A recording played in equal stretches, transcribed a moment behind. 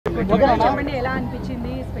చెప్పండి ఎలా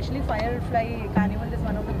అనిపించింది especially Firefly Carnival is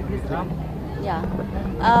one of the biggest. Yeah,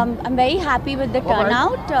 I'm very happy with the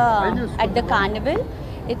turnout at the carnival.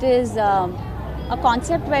 It is a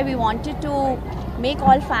concept where we wanted to make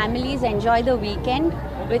all families enjoy the weekend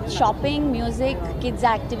with shopping, music, kids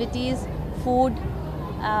activities, food,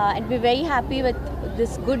 and we're very happy with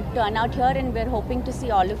this good turnout here, and we're hoping to see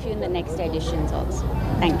all of you in the next editions also.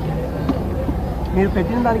 Thank you. మీరు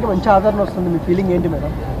పెట్టిన దానికి మంచి ఆదరణ వస్తుంది, మీ feeling ఏంటి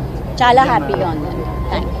madam? చాలా హ్యాపీగా ఉందండి.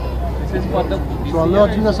 Thank you. అల్లు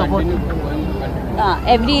అర్జున్ గారి సపోర్ట్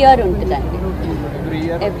ఎవ్రీ ఇయర్ ఉంటుందండి.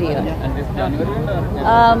 ఎవ్రీ ఇయర్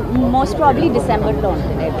మోస్ట్ ప్రాబ్లీ డిసెంబర్లో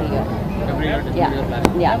ఉంటుంది every year.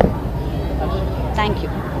 Yeah thank you.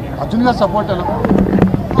 Arjun గారి సపోర్ట్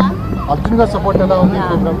ఎలా ఉంది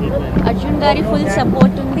ప్రోగ్రామ్? అర్జున్ గారి ఫుల్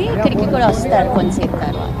సపోర్ట్ ఉంది. ఇక్కడికి కూడా వస్తారు కొంతసేపు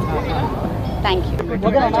తర్వాత. Thank you.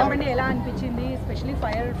 చెప్పండి ఎలా అనిపించింది especially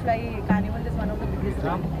Firefly Carnival is one of the biggest.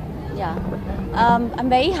 Yeah, I'm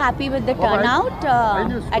very happy with the turnout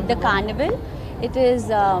at the carnival. It is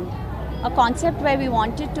a concept where we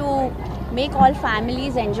wanted to make all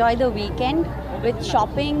families enjoy the weekend with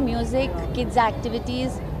shopping, music, kids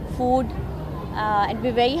activities, food, and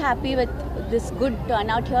we're very happy with this good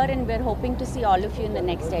turnout here, and we're hoping to see all of you in the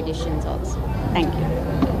next editions also. Thank you.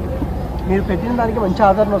 మీరు పెట్టిన దానికి మంచి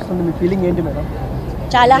ఆదరణ వస్తుంది, మీ feeling ఏంటి madam?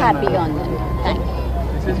 చాలా హ్యాపీగా ఉందండి. Thank you.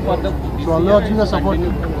 అల్లు అర్జున్ గారి సపోర్ట్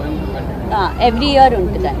ఎవ్రీ ఇయర్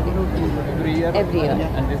ఉంటుందండి. ఎవ్రీ ఇయర్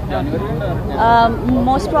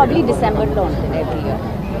మోస్ట్ ప్రాబ్లీ డిసెంబర్లో ఉంటుంది every year.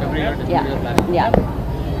 Yeah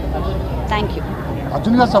thank you.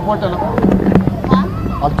 Arjun గారి సపోర్ట్ ఎలా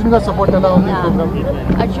ఉంది ప్రోగ్రామ్?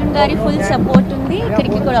 అర్జున్ గారి ఫుల్ సపోర్ట్ ఉంది.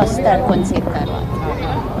 ఇక్కడికి కూడా వస్తారు కొంతసేపు తర్వాత.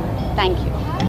 Thank you.